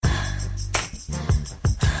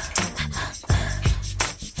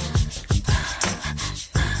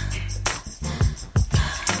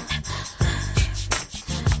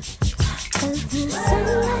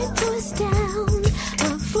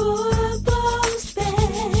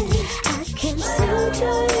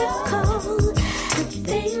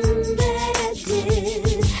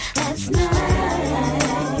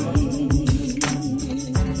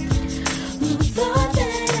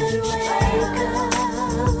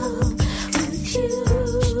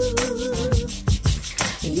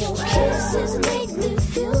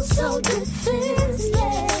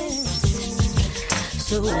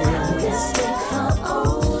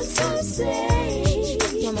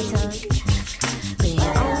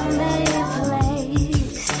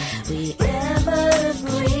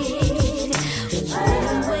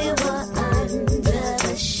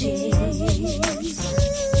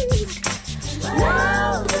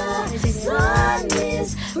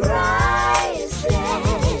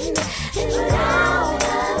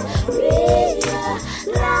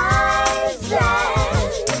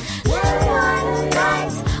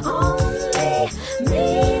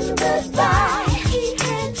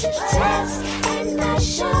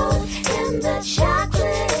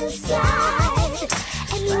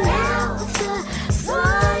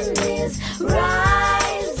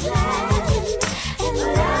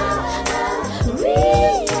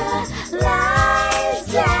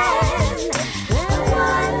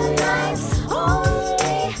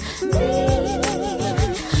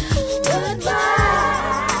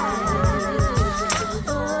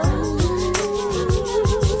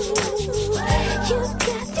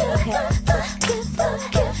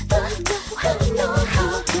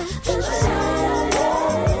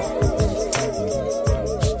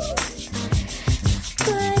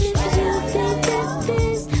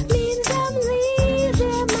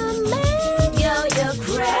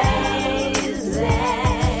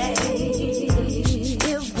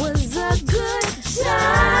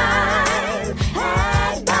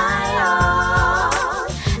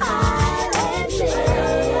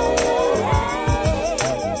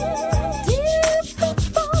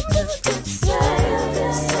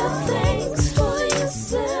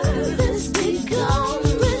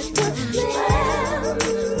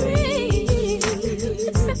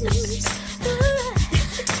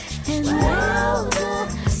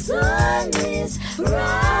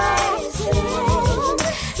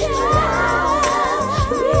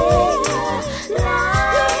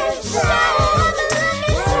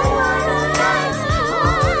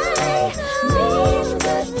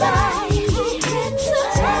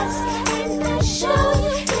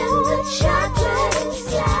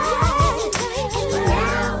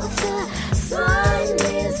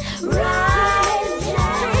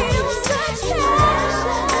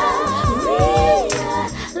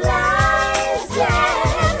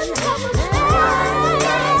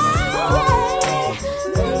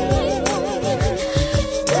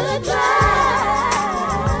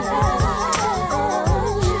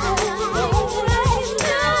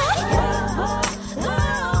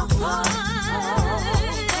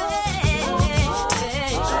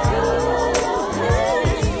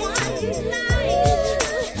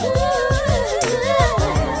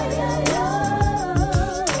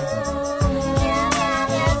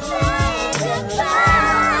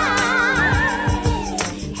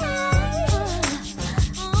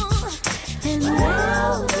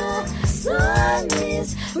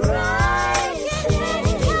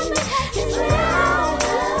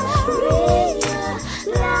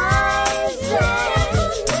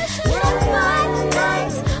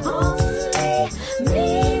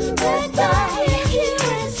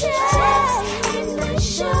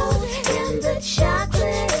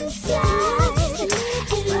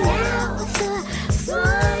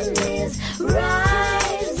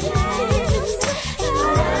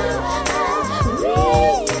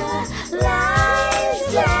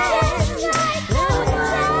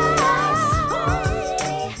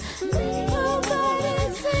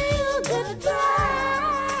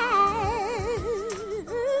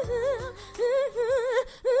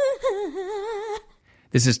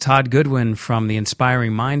This is Todd Goodwin from the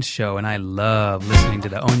Inspiring Minds Show, and I love listening to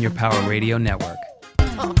the Own Your Power Radio Network.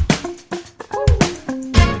 I'm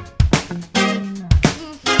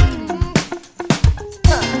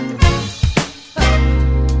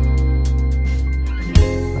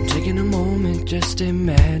taking a moment, just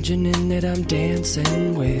imagining that I'm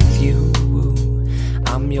dancing with you.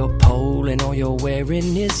 I'm your pole and all you're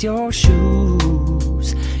wearing is your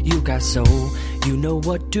shoes. You got soul, you know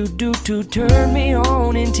what to do to turn me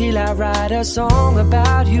on until I write a song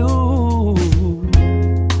about you.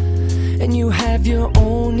 And you have your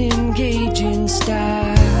own engaging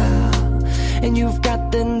style, and you've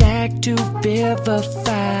got the knack to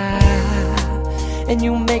vivify. And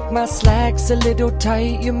you make my slacks a little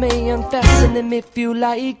tight. You may unfasten them if you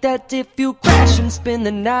like. That if you crash and spend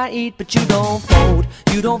the night. But you don't fold,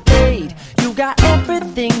 you don't fade. You got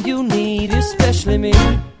everything you need, especially me.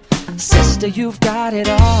 Sister, you've got it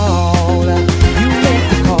all. You make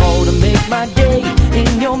the call to make my day.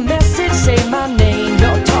 In your message, say my name.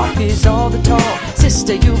 Your talk is all the talk.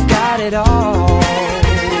 Sister, you've got it all.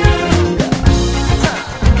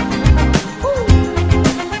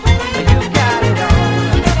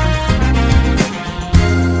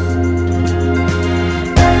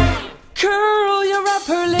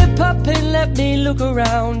 Let me look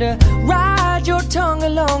around. Ride your tongue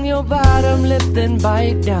along your bottom lip, then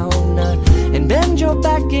bite down. And bend your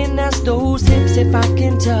back and ask those hips if I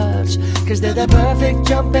can touch. Cause they're the perfect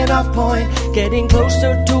jumping off point. Getting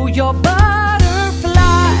closer to your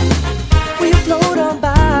butterfly. We float on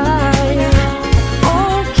by.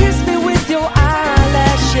 Oh, kiss me with your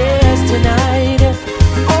eyelashes tonight.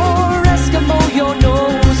 Or Eskimo, your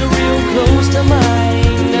nose real close to mine.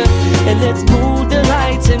 And let's move the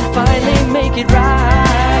lights and finally make it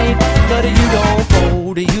right. But you don't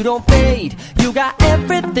fold, you don't fade. You got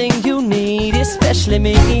everything you need, especially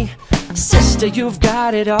me. Sister, you've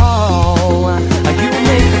got it all. You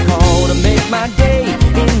make the call to make my day.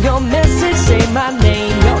 In your message, say my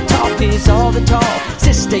name. Your talk is all the talk.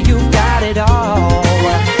 Sister, you've got it all.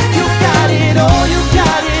 You got it all, you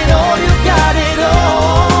got it all, you got it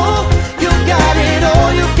all. You got it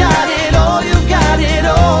all, you got it all, you got it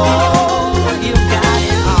all.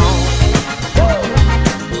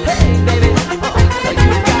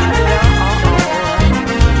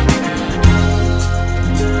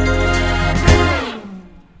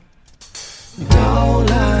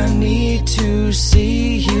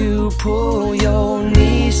 See you pull your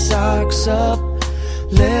knee socks up.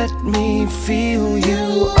 Let me feel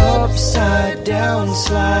you upside down.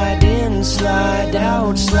 Slide in, slide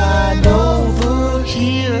out, slide over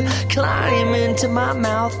here. Climb into my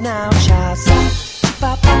mouth now.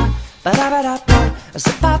 Cha-sa-pa-pa, ba-da-ba-da-pa,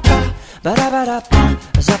 sa-pa-pa, ba-da-ba-da-pa,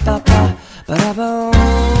 sa-pa-pa, ba-da-ba.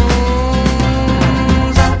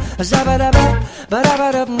 Zabba-dabba,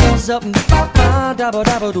 ba-da-ba-dum, zup, ba-ba,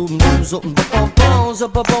 dabba-dabba-dum, zup, ba-bum,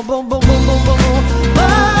 zup, ba-bum-bum-bum-bum-bum-bum.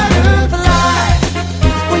 Butterfly,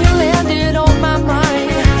 well, you landed on my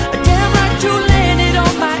mind. Damn right you landed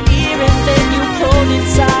on my ear and then you pulled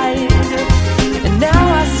inside. And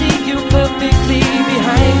now I see you perfectly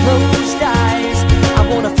behind closed eyes. I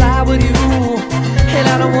wanna fly with you, and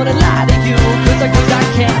I don't wanna lie to you, cause I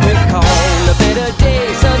can't recall a better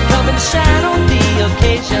day. Sun coming to shine on the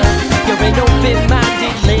occasion. You're an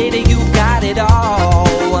open-minded lady, you got it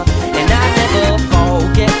all. And I never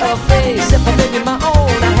forget a face. If I'm living my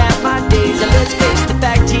own, I have my days. And let's face the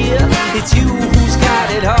fact here, it's you who's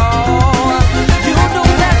got it all. You know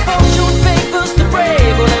that fortune favors the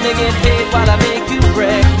brave. Well, let me get paid while I make you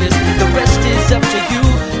breakfast. The rest is up to you,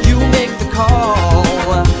 you make the call.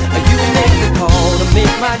 You make the call to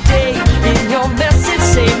make my day. In your message,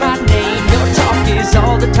 say my name. Your talk is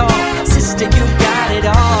all the talk. Sister, you got it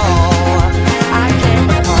all. I can't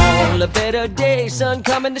recall a better day. Sun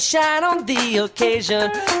coming to shine on the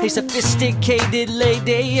occasion. A sophisticated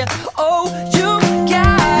lady. Oh, you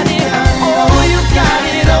got it. Oh, you got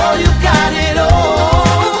it. Oh, you got it.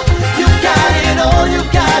 Oh, you got it. Oh, you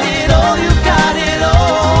got it. Oh, you got it. Oh,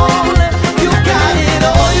 you got it.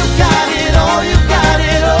 Oh, you got it. Oh, you got it. Oh, you got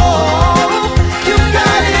it. Oh.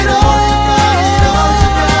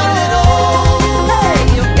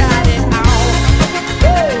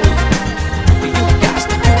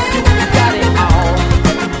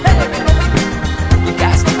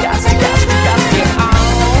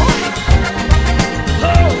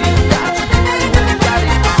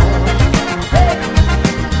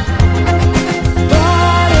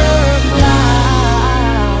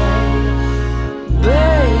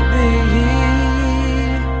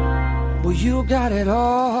 You got it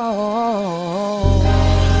all.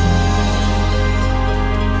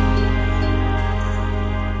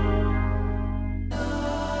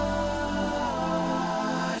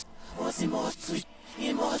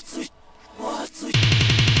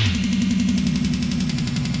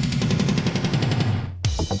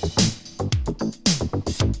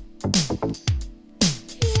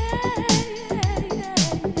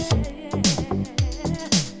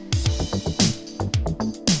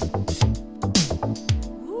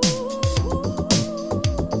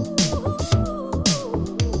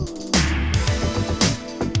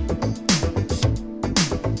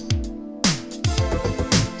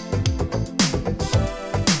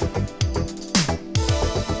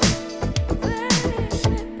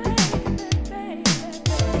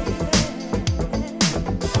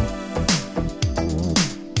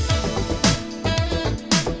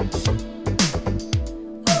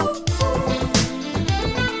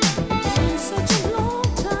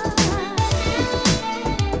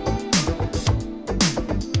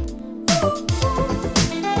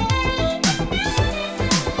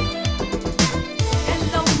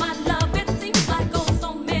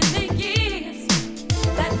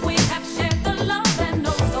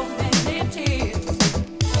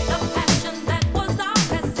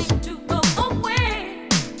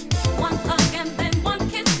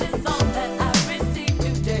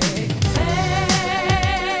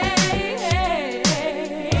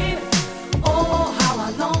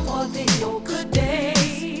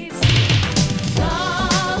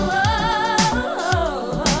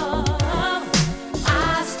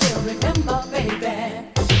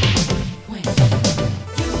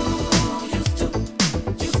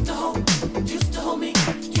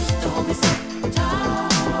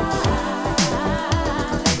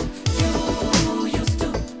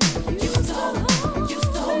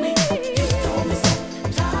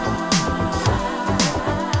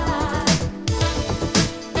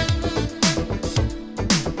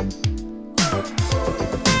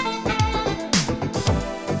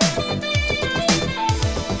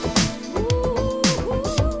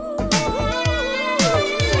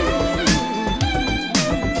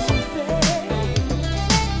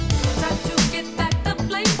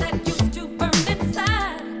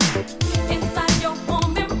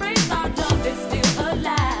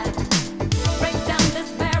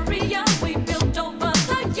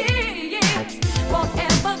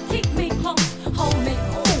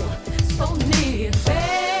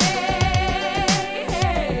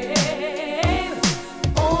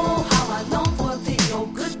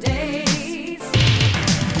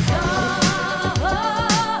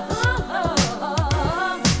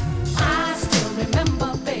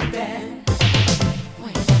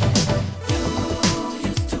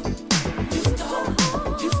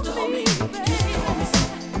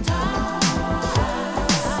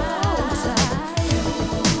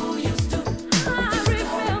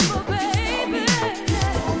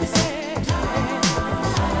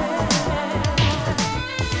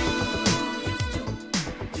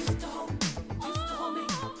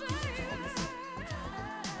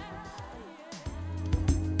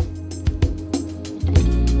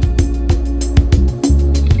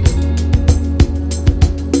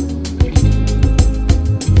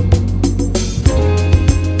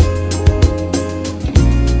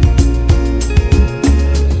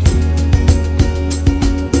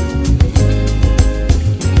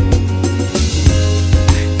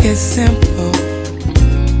 simple.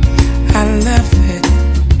 I love it.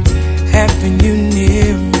 Having you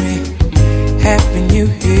near me, having you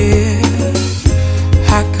here.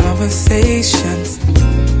 Hot conversations,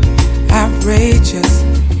 outrageous.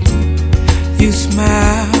 You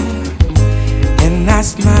smile, and I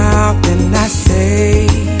smile, and I say,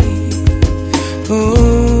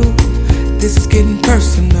 oh, this is getting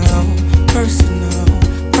personal, personal,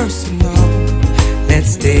 personal.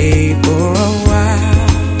 Let's stay for a while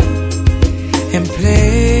and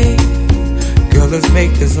play. Girl, let's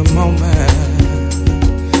make this a moment.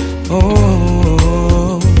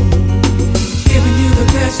 Oh, giving you the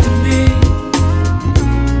best of me.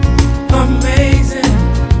 Amazing,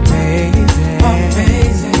 amazing,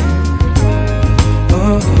 amazing.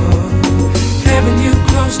 Oh, having you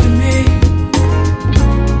close to me.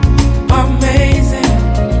 Amazing,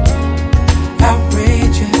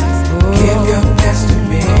 outrageous. Give your best to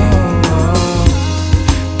me.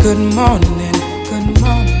 Good morning, good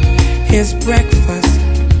morning. Here's breakfast.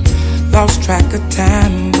 Lost track of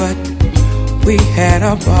time, but we had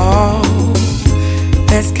a ball.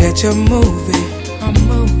 Let's catch a movie,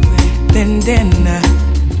 then dinner.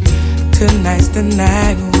 Tonight's the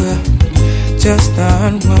night we'll just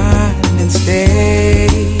unwind and stay.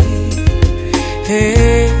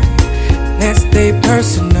 Hey, let's stay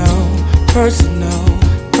personal, personal,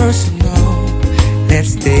 personal. Let's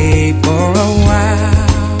stay for a while.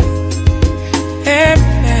 Hey,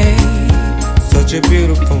 hey, such a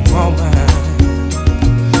beautiful moment.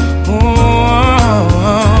 Oh,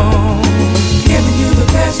 giving you the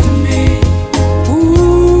best of me.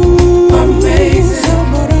 Ooh, amazing,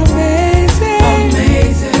 somewhat amazing,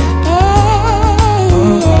 amazing. Oh,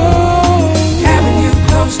 having you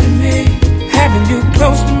close to me, having you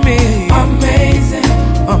close to me. Amazing,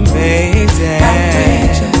 amazing,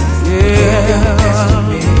 outrageous. Yeah. Give you the best of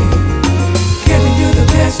me, giving you the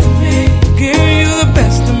best of me, giving you the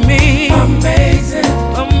best of me. Amazing,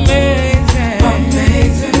 amazing,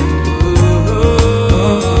 amazing.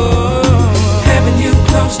 Having you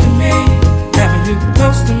close to me, having you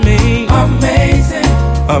close to me. Amazing,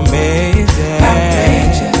 amazing,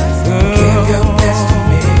 outrageous. Give your best to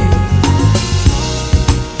me.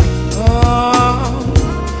 Oh,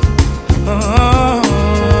 oh,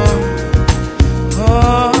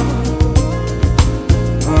 oh,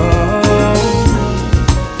 oh,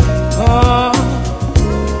 oh,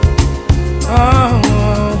 oh,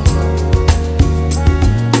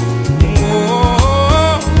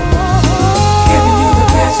 giving you the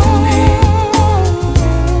best of me.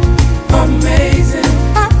 Amazing,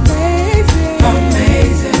 amazing,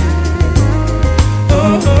 amazing.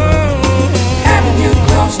 Having you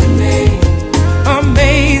close to me.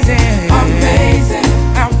 Amazing, amazing,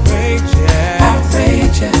 outrageous,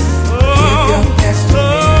 outrageous. Give your best to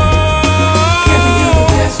me. Giving you the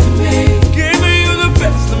best of me. Giving you the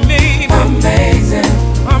best of me. Amazing,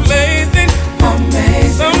 amazing,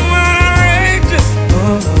 amazing. So outrageous.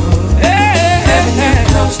 Having you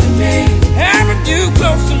close to me. Having you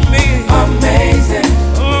close to me. Amazing,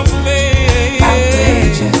 amazing,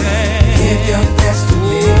 outrageous. Give your best to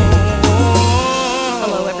me.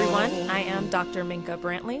 Hello, everyone. I am Dr. Minka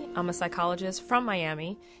Brantley. I'm a psychologist from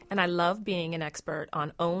Miami, and I love being an expert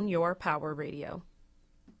on Own Your Power Radio.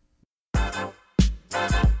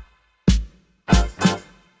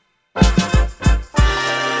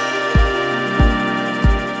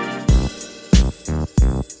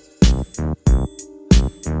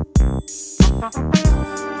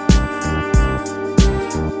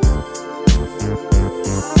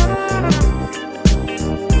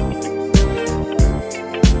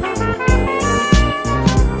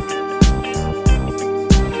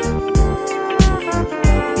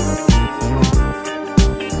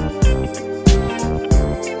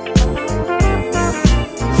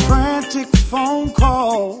 Frantic phone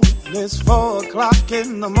call. It's 4 o'clock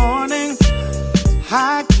in the morning.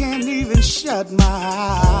 I can't even shut my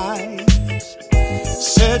eyes.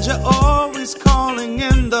 Said you're always calling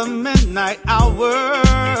in the midnight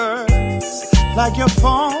hours. Like your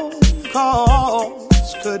phone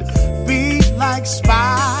calls could be like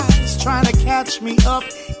spies trying to catch me up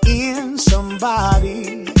in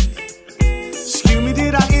somebody. Excuse me,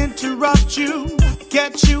 did I interrupt you?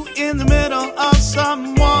 Get you in the middle of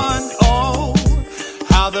someone? Oh,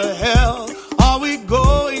 how the hell are we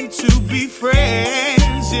going to be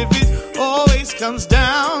friends if it always comes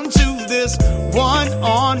down to this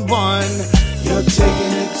one-on-one? You're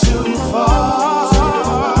taking it too far.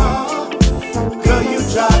 Girl, you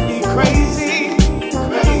drive me crazy,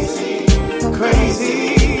 crazy, crazy.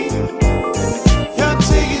 You're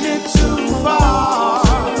taking it too far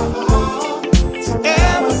to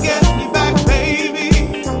ever get me back, baby.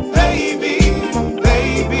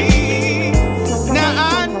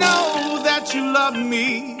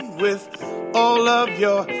 with all of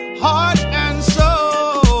your heart and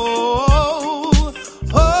soul.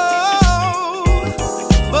 Oh,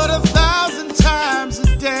 but 1,000 times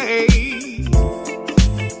a day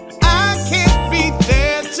I can't be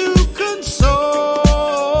there to console.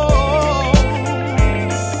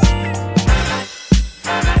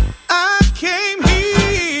 I came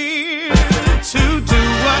here to do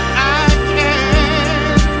what I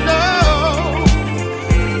can. No,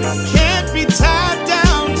 can't be tied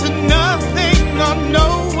down to nothing or no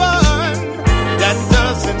one that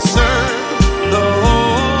doesn't serve the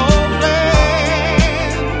whole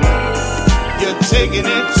plan. You're taking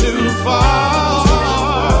it too far.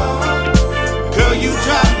 Girl, you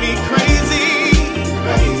drive me crazy.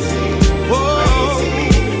 Whoa.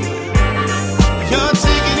 You're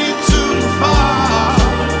taking it too far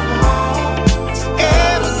to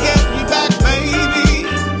ever get me back, baby.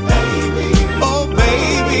 Oh,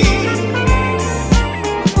 baby.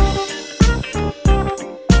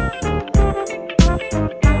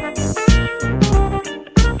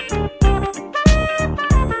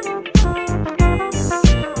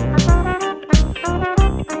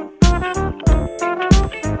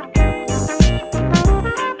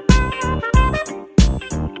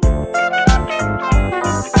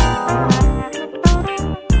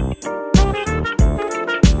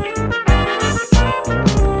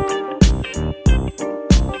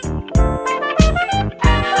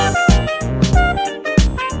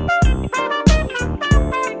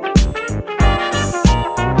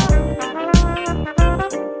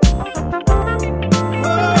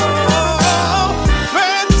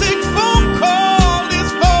 Frantic phone call is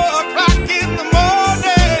 4 o'clock in the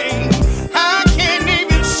morning. I can't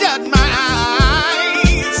even shut my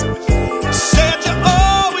eyes. Said you're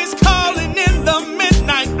always calling in the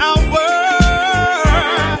midnight hour,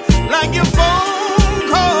 like your phone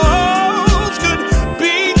calls could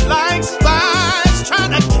be like spies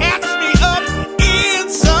trying to catch me up in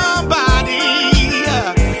somebody.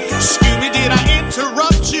 Excuse me, did I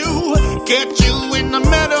interrupt you? Get you in the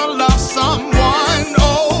middle of someone?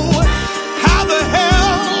 Oh, how the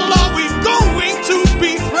hell are we going to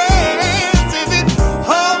be friends if it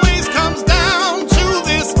always comes down to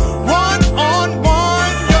this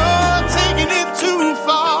one-on-one? You're taking it too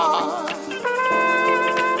far.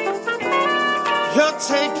 You're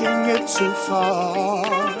taking it too far.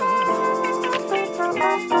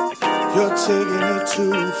 You're taking it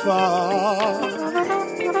too far.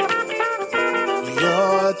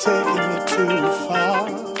 You're taking it too far,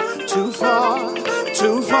 too far,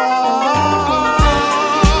 too far.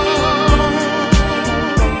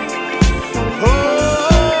 Oh, oh,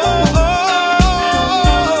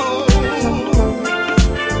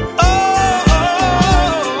 oh,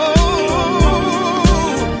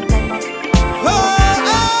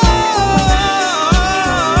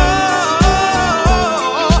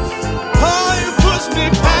 oh, you push me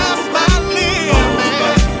past my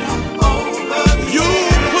limit. You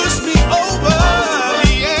push me over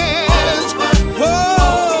the edge.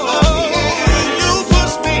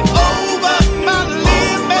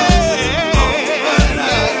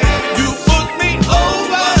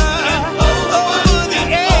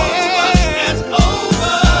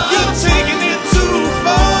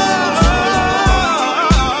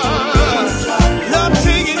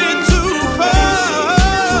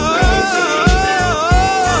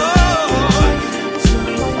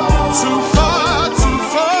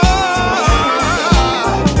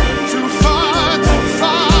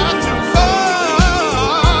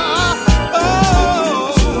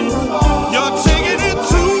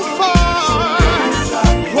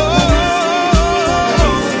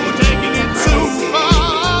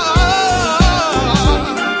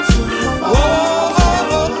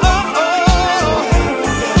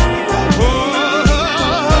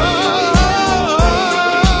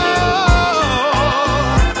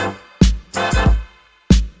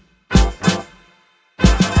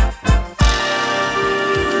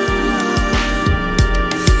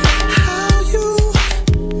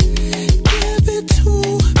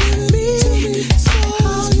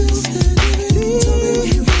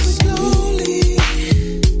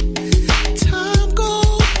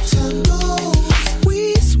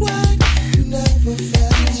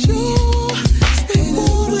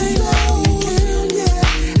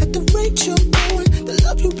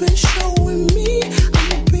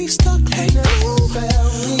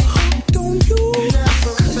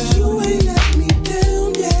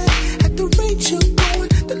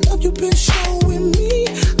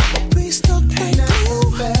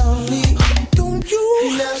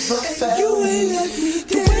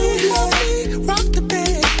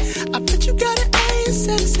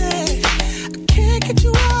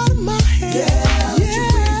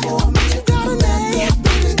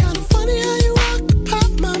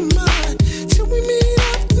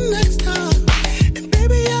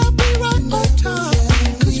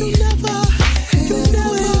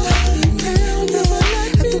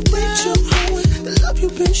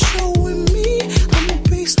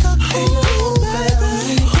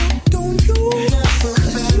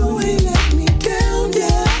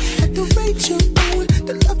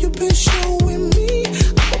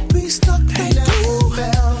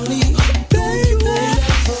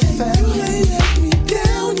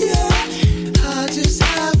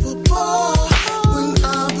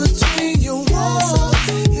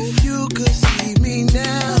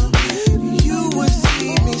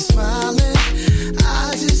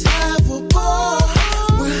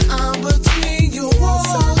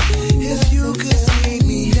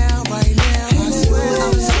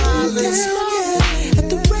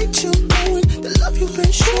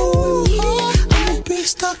 show me. I'ma be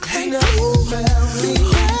stuck like you.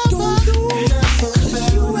 Don't you?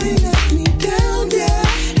 'Cause you ain't let me down,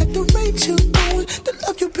 yeah. At the rate you're going, the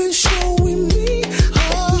love you've been showing me.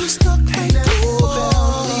 I'ma be stuck like you.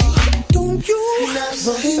 Don't you?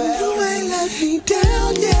 And you ain't let me down,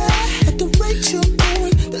 yeah. At the rate you're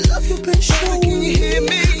going, the love you've been showing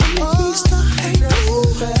me. I'ma be stuck like you.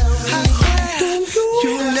 Don't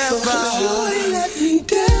you? You ain't let me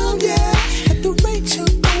down, yeah. At the rate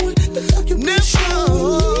you're going, the love you've been showing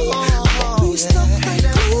me. I'ma be stuck like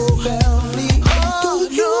you.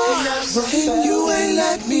 Don't you? And you ain't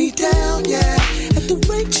let me down, yeah. At the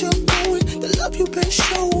rate you're going, the love you've been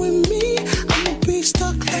showing me. I'ma be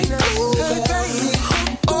stuck like you.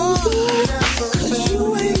 Cause you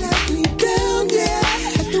ain't let me down,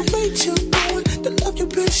 yeah. At the rate you're going, the love you've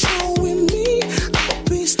been showing me. I'ma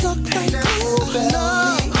be stuck like you.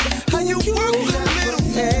 How you work with a little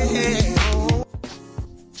man.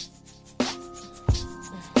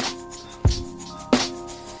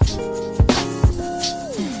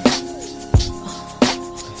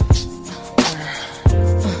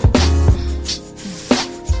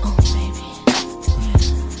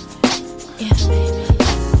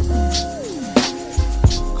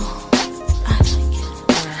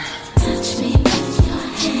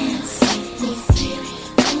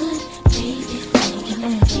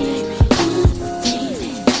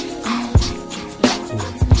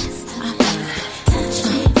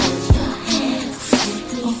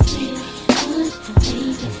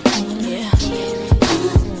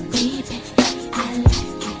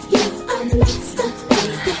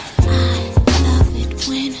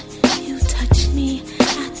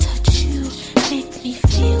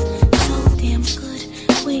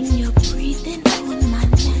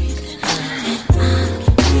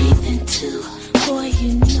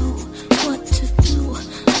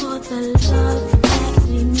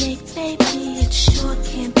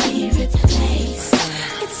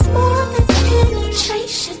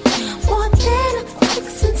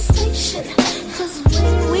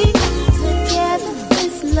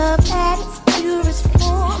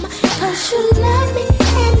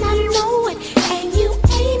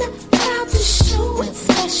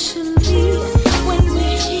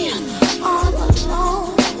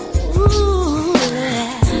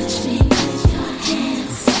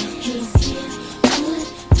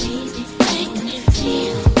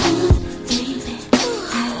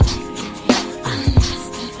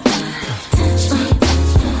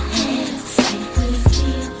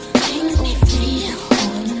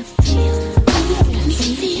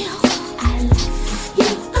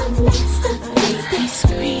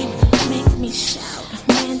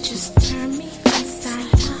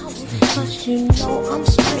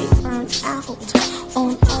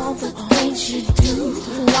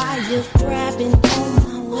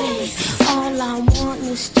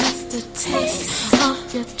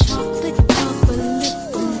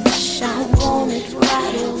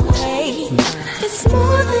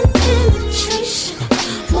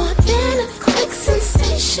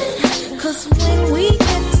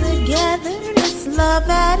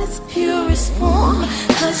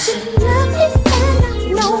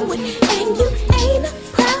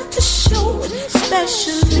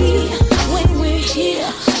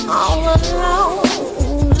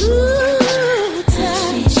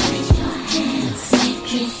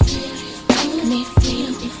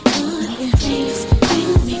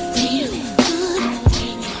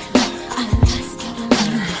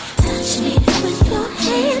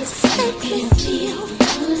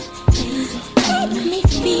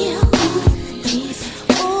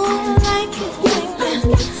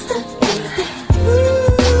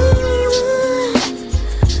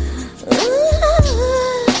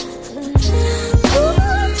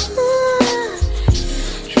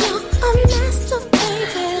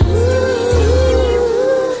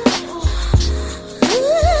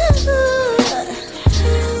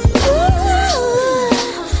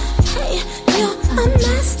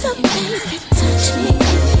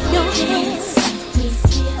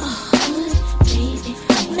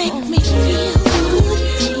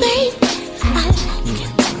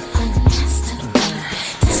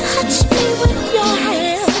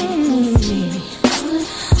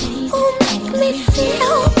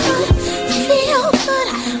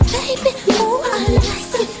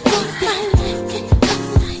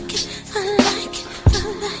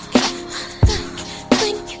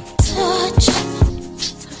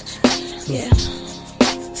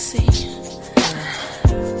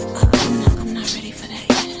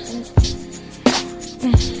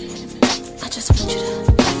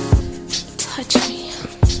 Touch me.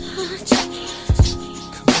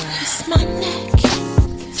 Kiss my neck.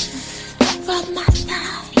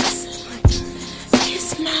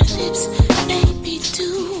 lips, baby, do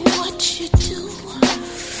what you do.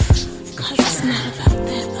 'Cause it's not about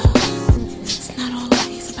that love. It's not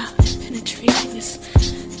always about that penetration.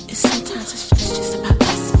 It's sometimes it's just about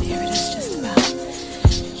that spirit. It's just about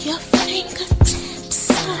your fingertips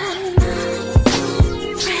on my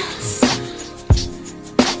breast.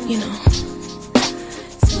 You know,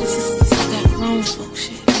 so this is that grown folk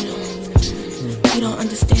shit, you know. You don't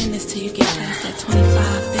understand this till you get past that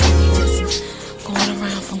 25 thing. You just going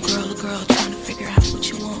around from girl to girl trying to figure out what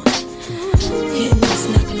you want. Hitting this,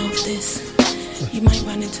 knocking off this. You might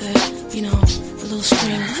run into, you know, a little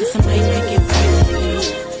string because somebody might get pregnant, you know.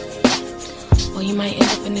 Or you might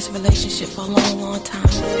end up in this relationship for a long, long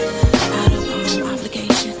time out of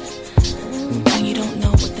obligation. When you don't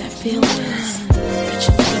know what that feeling is that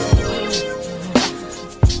you're looking for.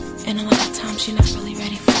 And a lot of times you're not really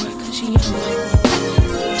ready for it because you're young.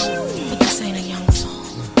 But this ain't a young song.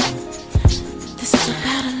 This is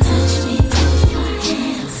about a touch me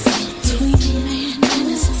between a man and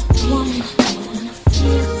his woman.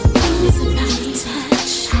 It's about a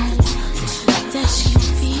touch that she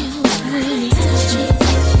feels when he touches you.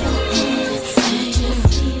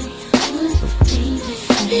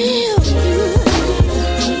 Feel good.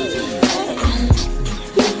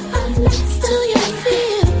 Do you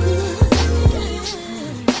feel good?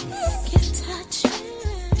 Get touched.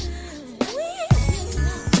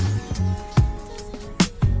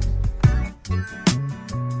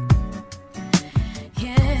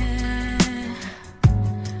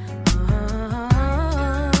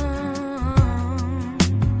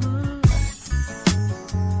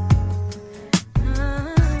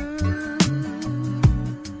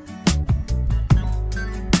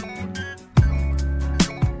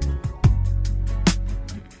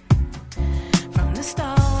 From the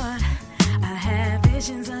start, I had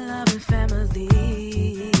visions of love and family.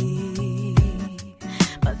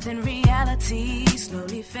 But then reality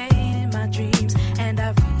slowly faded in my dreams, and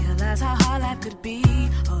I realized how hard life could be.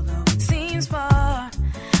 Although it seems far,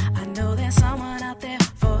 I know there's someone out there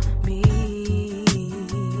for me.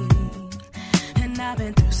 And I've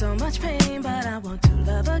been through so much pain, but I want to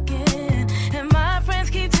love again. And my friends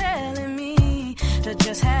keep telling me to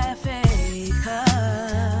just have faith,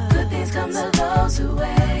 'cause good things come to those who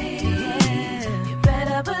wait. Yeah. You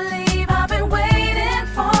better believe I've been waiting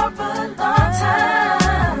for a long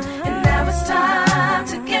time, and now it's time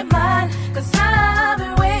to get mine, 'cause I've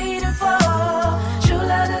been waiting for true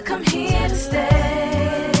love to come here to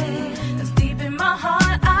stay. 'Cause deep in my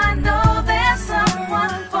heart I know there's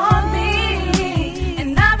someone for me, and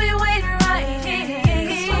I've been waiting right here.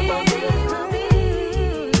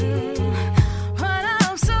 But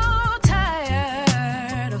I'm so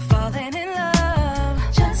tired of falling in love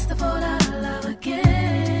just to fall out of love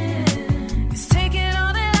again. It's taking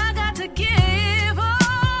all that I got to give,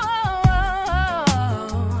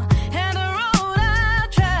 and the road I've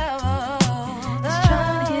traveled is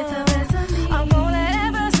trying to get the best of me. I won't let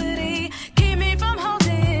adversity keep me from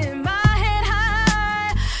holding my head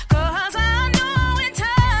high, 'cause I know in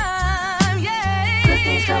time, yeah, good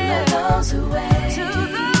things come to those who wait. To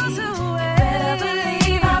those who wait. Better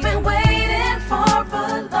believe I've been waiting for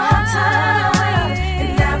a long time, and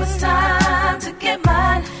now it's time to get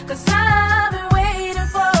mine, 'cause I've been waiting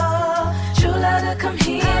for true love to come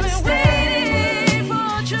here to stay.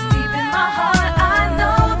 'Cause deep in my heart I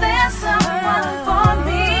know there's someone for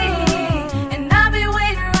me, and I've been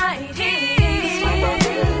waiting right here.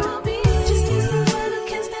 Just need someone who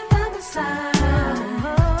can stand by my side.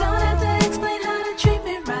 Don't have to explain how to treat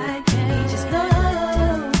me right. He just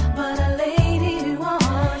knows what a lady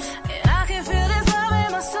wants, and I can feel this love in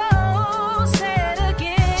my soul. Say it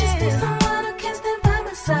again. Just need someone who can stand by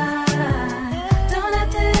my side. Don't have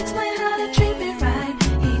to explain how to treat me right.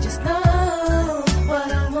 He just knows what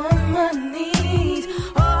a woman needs.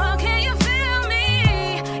 Oh, can you feel me?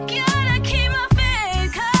 Gotta keep my faith,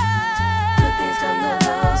 'cause good things come to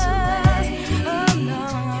those who wait. Oh no,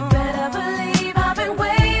 you better believe I've been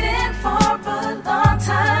waiting for a long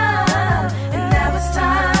time, and now it's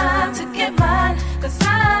time to get mine, 'cause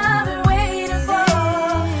I've been waiting for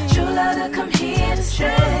true love to come here to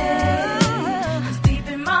stay. 'Cause deep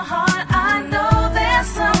in my heart I know there's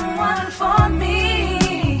someone for me,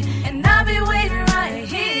 and I've been waiting right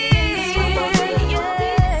here.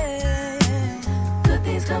 Good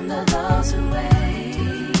things come to those who wait.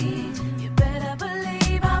 You better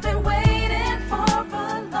believe I've been waiting for a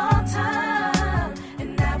long time, and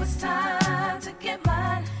now it's time to get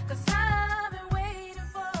mine, 'cause I've been waiting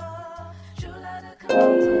for true love to come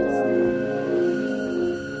here to stay.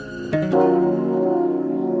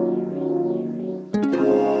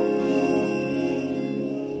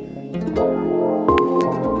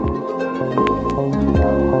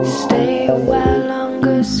 a while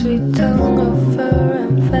longer, sweet tongue of fur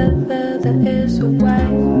and feather. There is a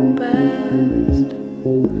white breast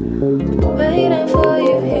waiting for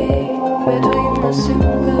you here between the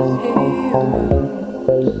superheroes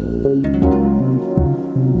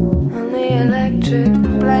and the electric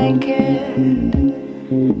blanket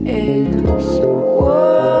is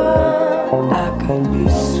warm. That could be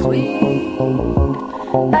sweet,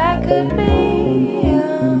 that could be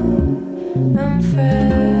and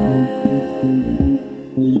fresh.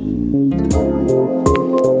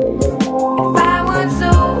 If I was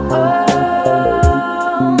so old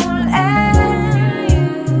and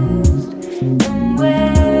used and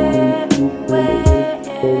where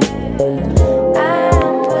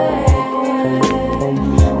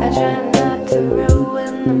I try not to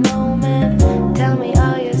ruin the moment. Tell me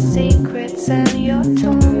all your secrets and your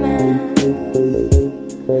torment.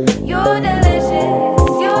 You're delicious.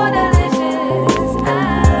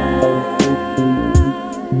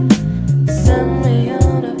 Send me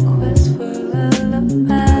on a quest for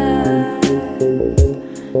lullaby.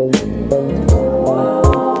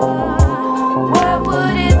 What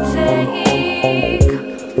would it take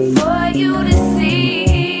for you to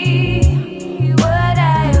see what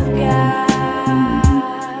I've got?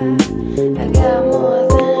 I got more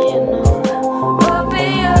than you know. Open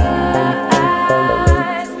your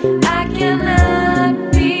eyes. I cannot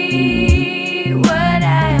be what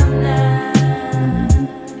I am not.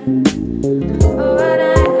 What I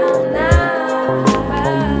am now.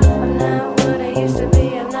 I'm not what I used to be.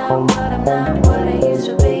 I'm not what I used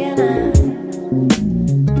to be. And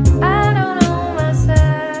I don't know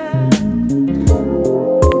myself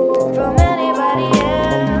from anybody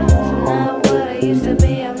else. I'm not what I used to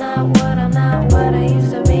be. I'm not what I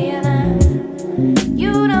used to be. And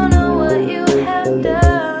you don't know what you have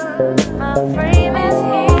done. My frame is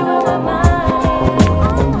here with my mind.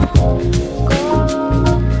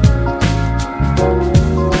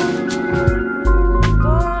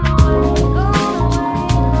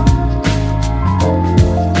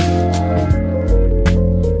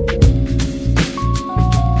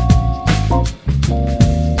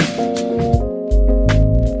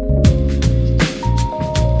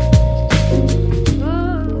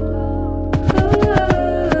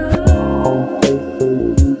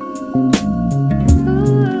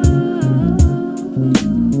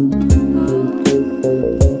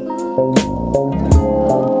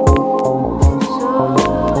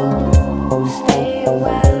 Stay a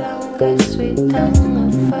while longer, sweet tongue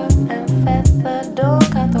of fur and feather. Don't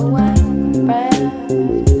cut the white bread.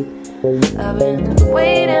 I've been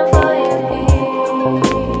waiting for you here.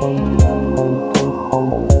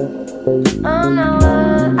 I'm not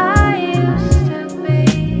what I used to be.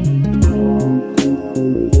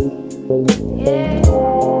 Yeah,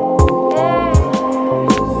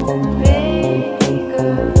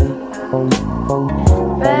 bigger,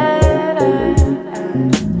 better,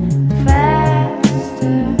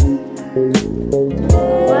 faster,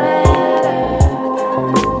 wetter,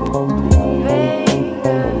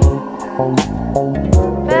 bigger,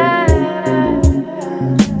 better,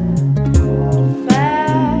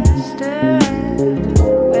 faster,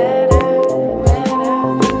 better,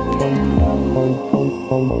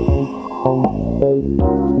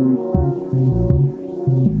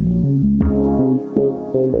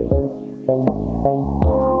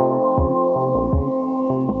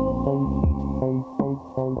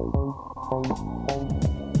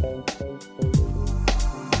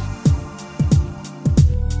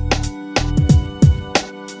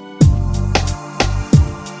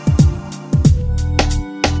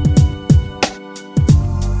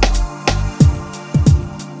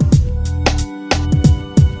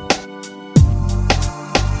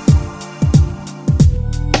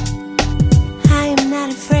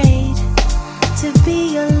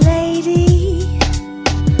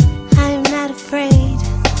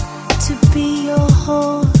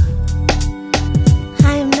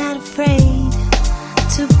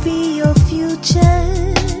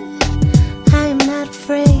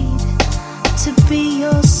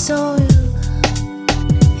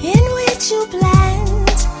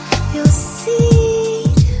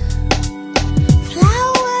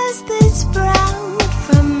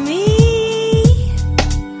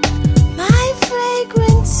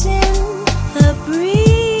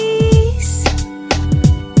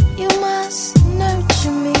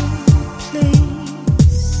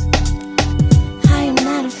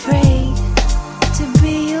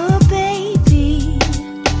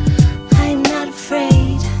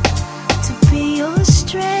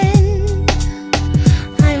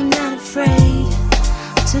 afraid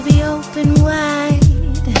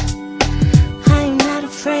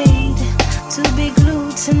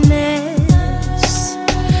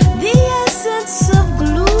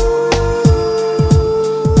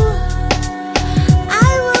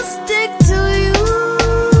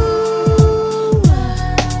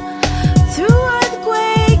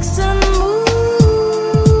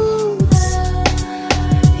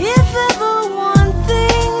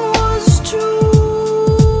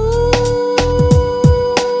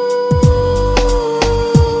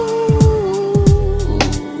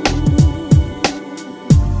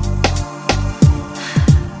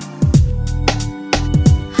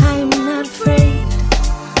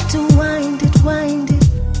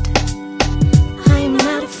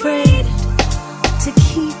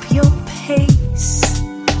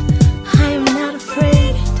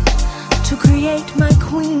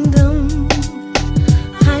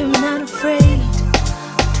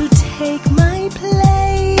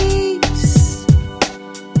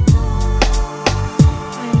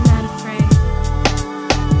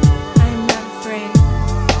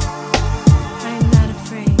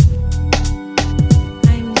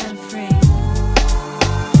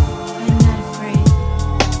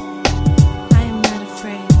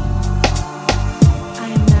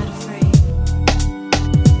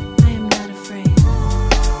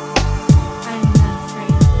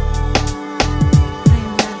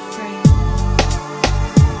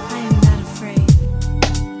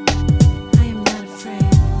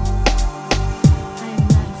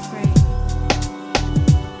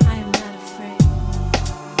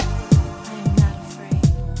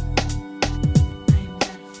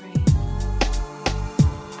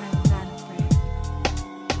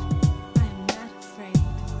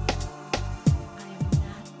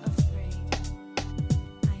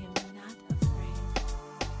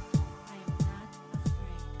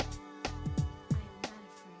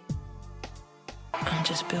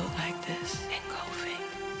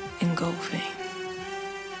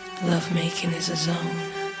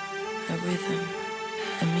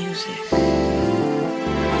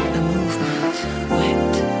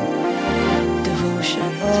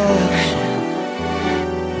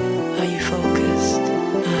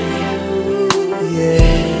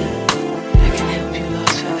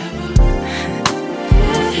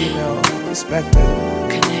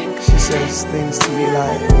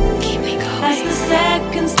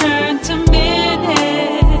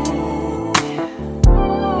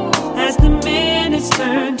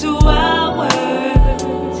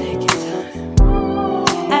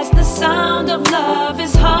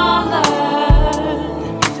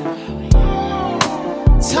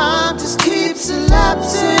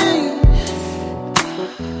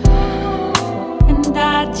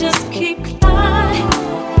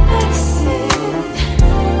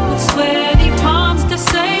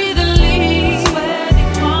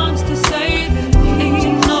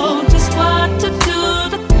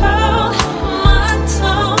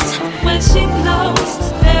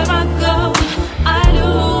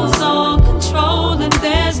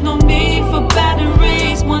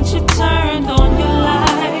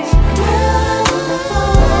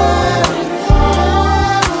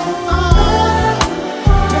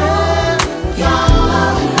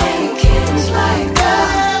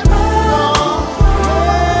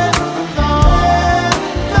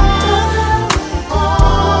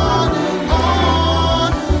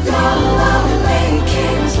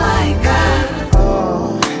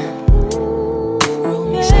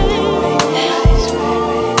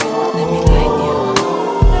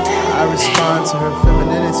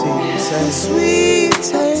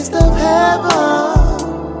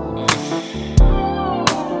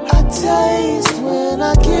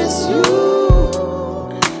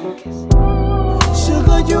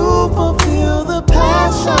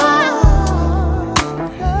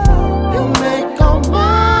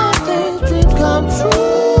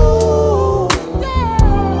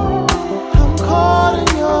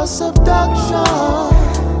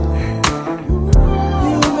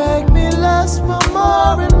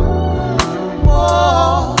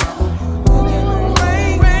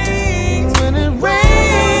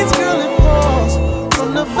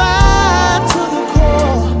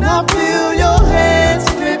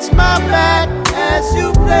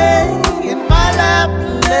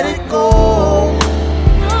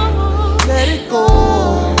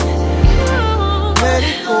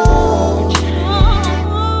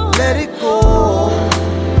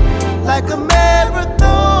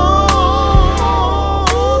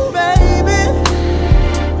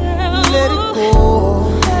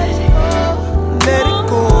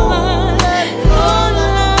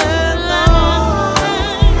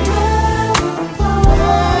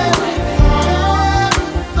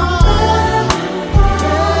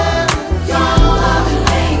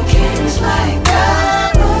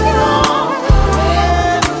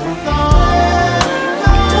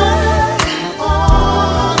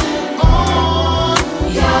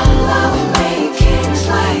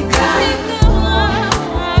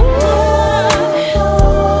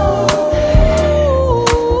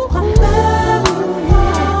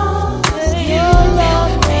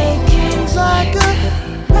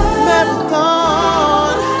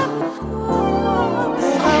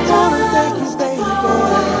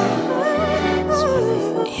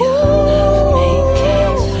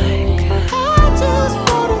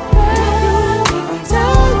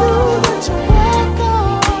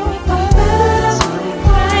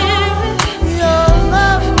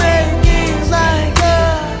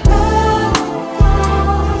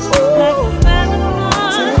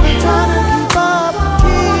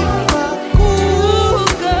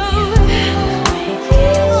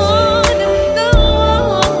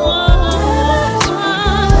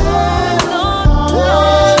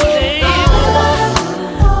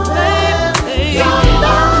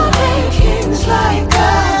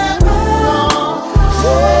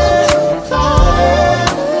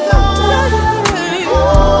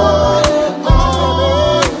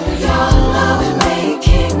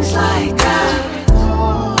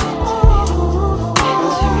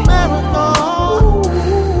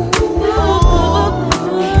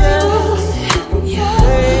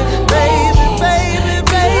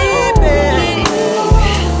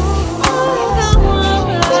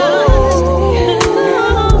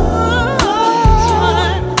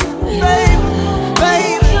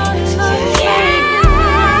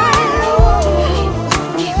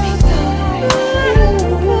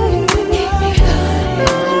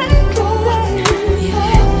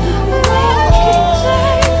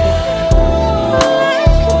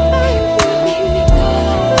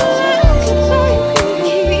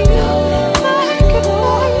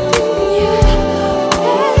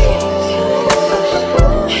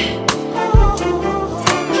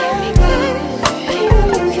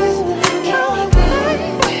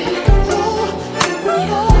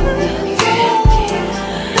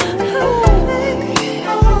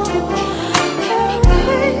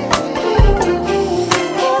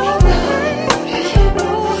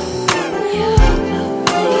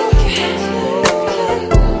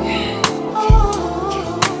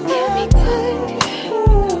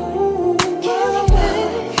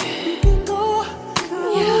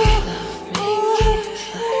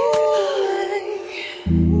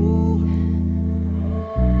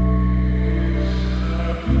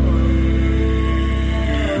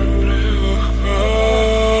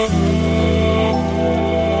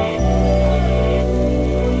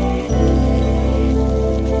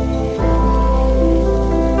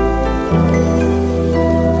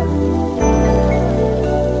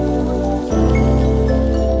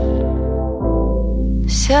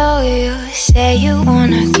say you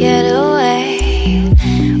wanna get away.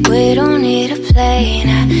 We don't need a plane,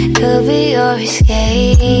 I could be your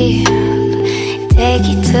escape. Take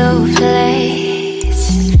you to a place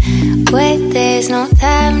where there's no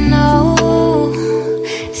time, no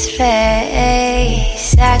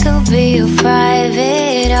space. I could be your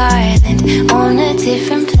private island on a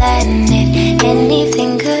different planet.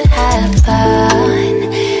 Anything could happen.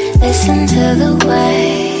 Listen to the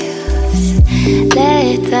waves,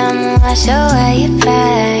 let them wash away your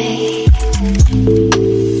pain.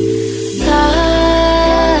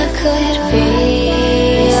 Love could be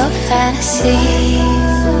your fantasy.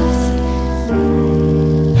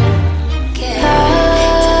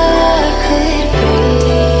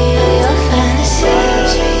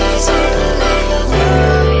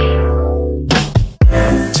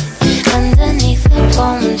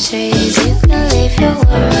 Trees, you can leave your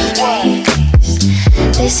worries.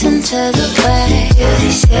 Listen to the waves.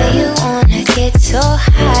 They say you wanna get so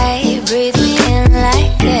high. Breathe me in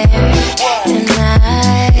like air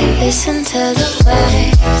tonight. Listen to the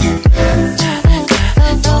waves.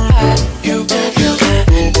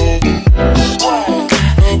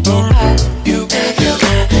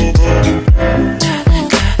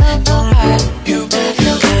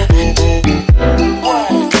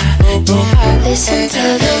 Listen to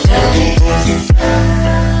the waves.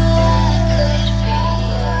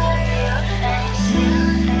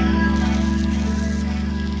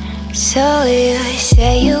 So you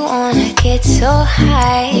say you wanna get so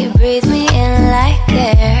high. Breathe me in like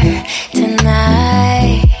air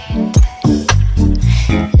tonight.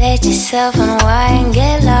 Let yourself unwind,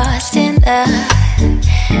 get lost in the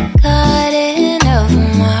garden of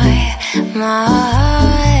my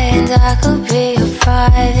mind. I could be your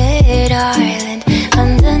private island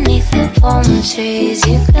underneath the palm trees.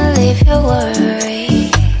 You can leave your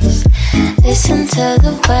worries. Listen to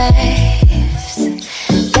the waves,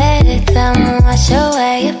 let them wash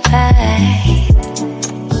away your pain.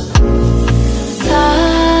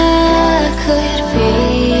 Love could be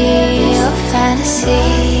your fantasy.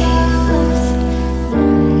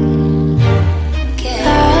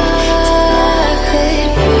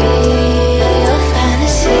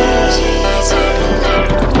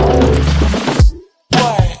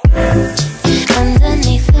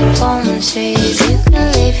 Trees, you can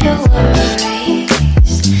leave your worries.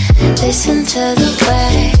 Listen to the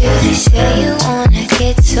waves. They say you wanna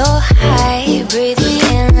get so high. Breathe me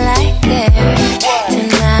in like air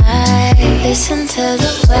tonight. Listen to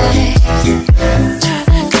the waves.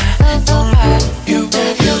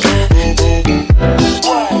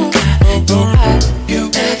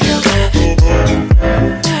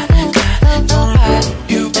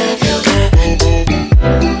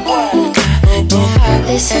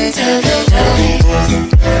 Listen to the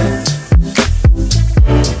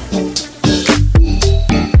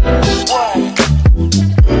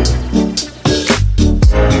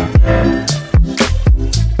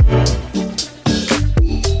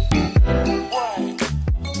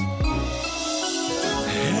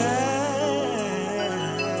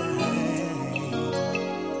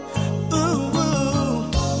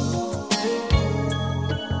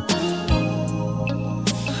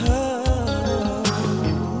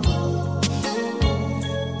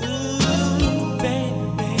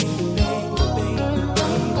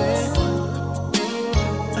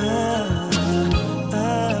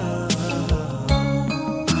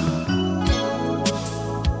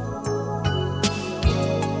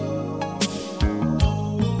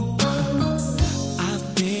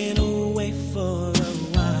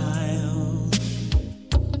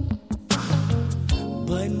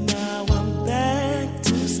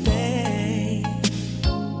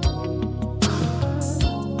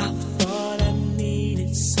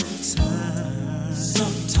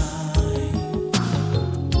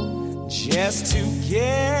just to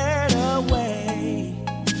get away.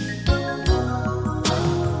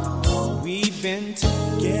 We've been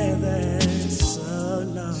together so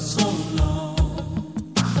long.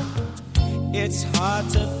 It's hard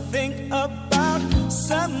to think about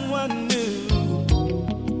someone new.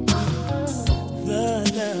 The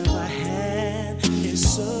love I have is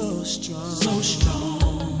so strong,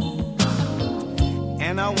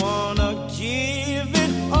 and I wanna give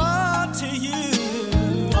it all to you.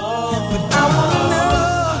 But I wanna know,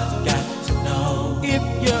 got to know, if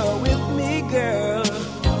you're with me, girl.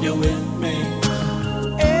 If you're with me,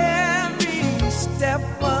 every step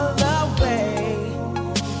of the way.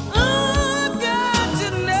 I've got to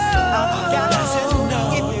know,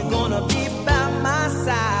 if you're gonna be by my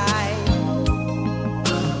side.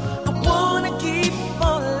 I wanna keep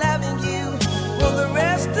on loving you for the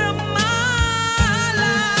rest of my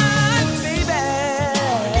life.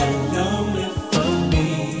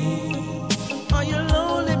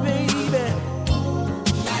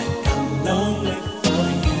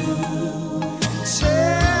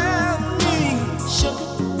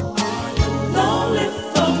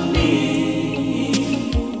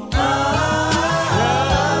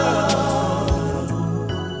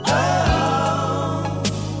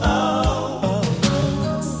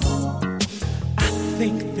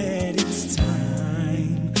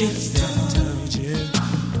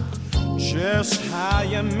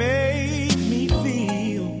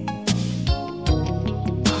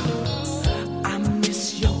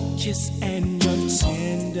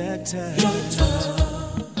 that touch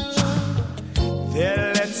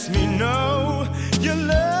that lets me know your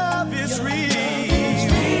love is real.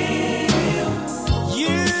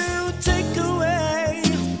 You take away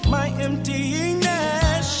my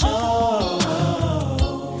emptiness,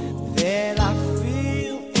 that I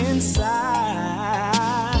feel inside.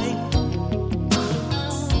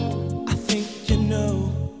 I think you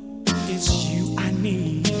know it's you I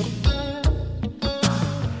need,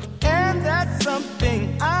 and that's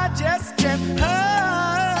something I just can't hide.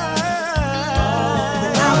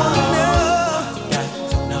 But I wanna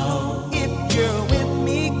know if you're with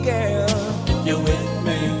me, girl. If you're with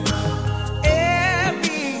me,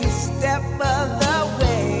 every step of the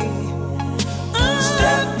way.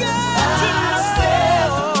 Step by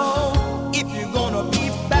step, if you're gonna be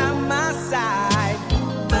by my side.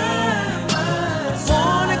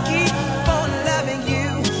 Wanna keep on loving you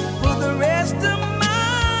for the rest of my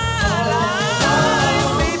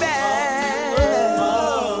life, baby.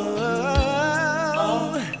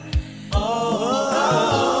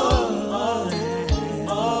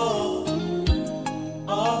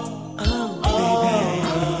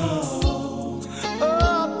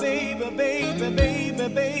 Oh, baby, baby, baby,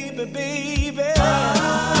 baby, baby.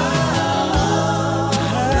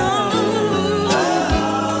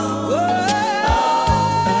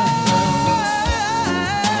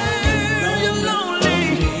 You're lonely.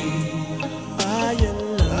 Are you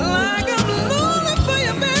lonely? Like I'm lonely for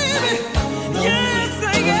you, baby. Yes,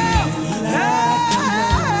 I am.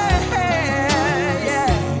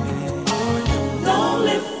 Yeah.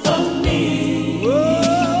 Lonely for me.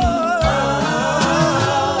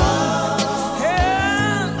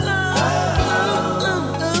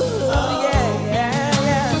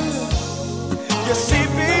 You see,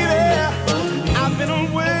 baby, I've been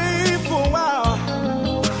away for a while,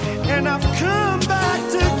 and I've come back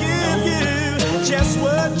to give you just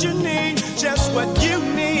what you need, just what you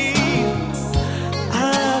need.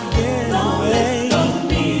 I've been away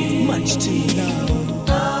much too long,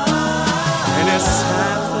 and it's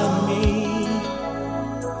time for me.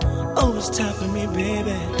 Oh, it's time for me,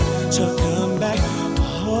 baby, to come back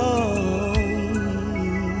home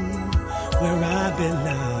where I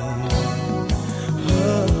belong.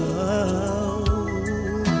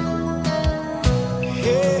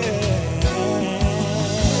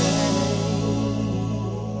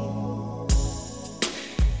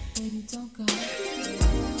 Baby, don't go.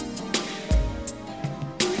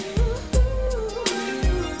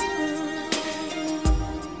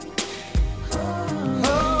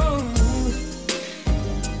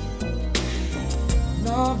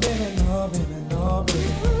 No, baby, no, baby, no, baby.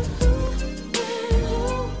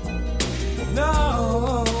 No.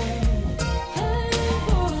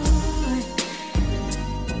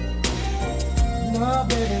 No,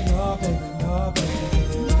 baby, no, baby, no, baby.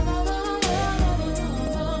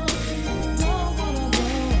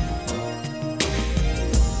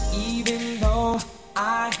 Even though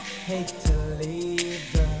I hate to leave,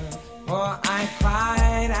 girl, for I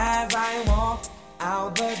cried as I walked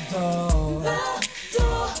out the door.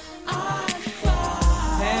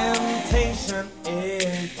 Temptation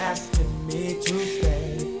is asking me to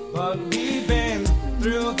stay, but we've been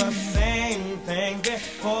through the same thing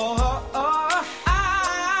before.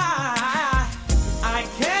 I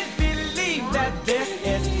can't believe that this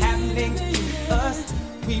is happening to us.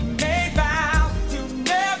 We made vows to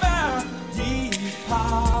never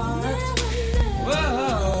depart.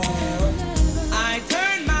 Whoa. I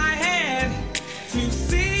turned my head to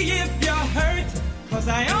see if you're hurt, 'cause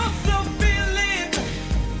I also feel it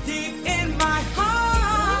deep in my heart,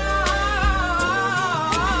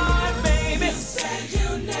 baby. You said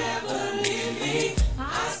you'll never leave me. I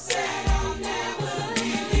said I'll never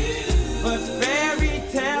leave you. But fairy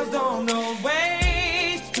tales don't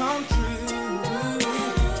always come true.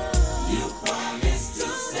 You promised to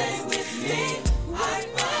stay with me. I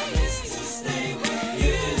promise.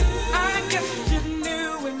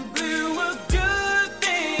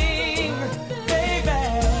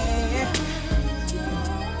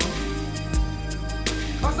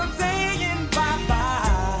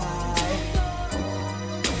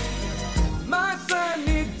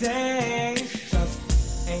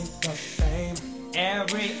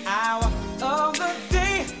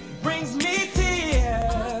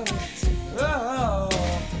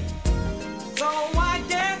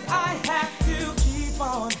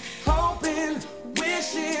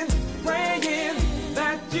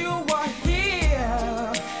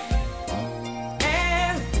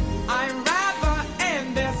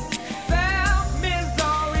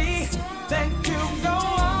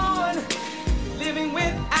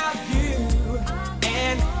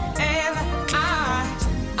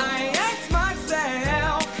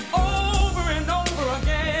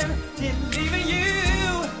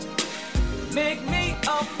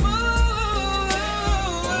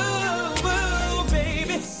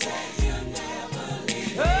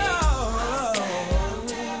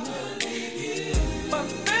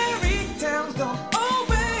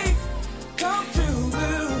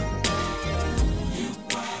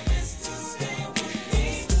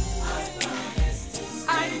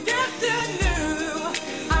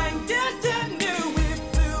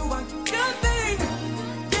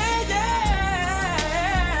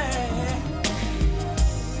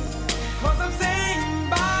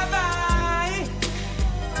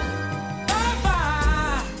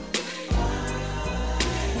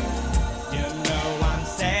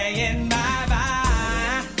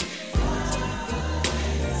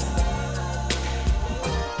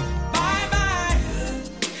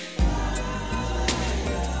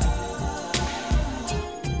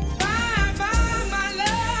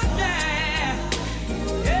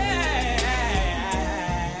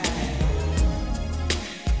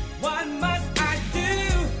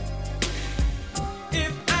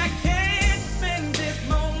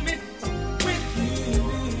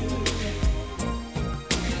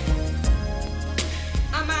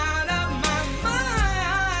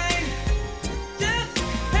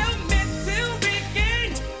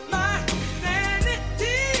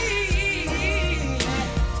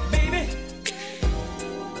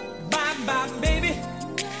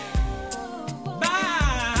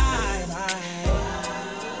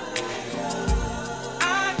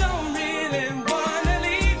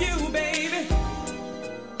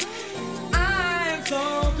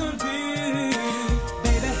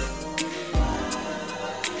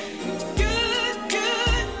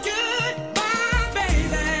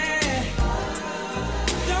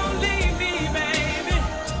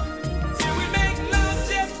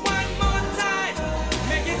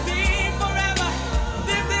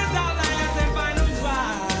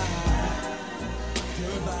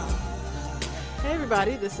 Hey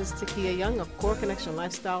everybody, this is Takia Young of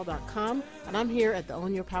CoreConnectionLifestyle.com, and I'm here at the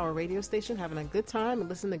Own Your Power radio station having a good time and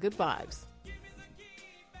listening to good vibes.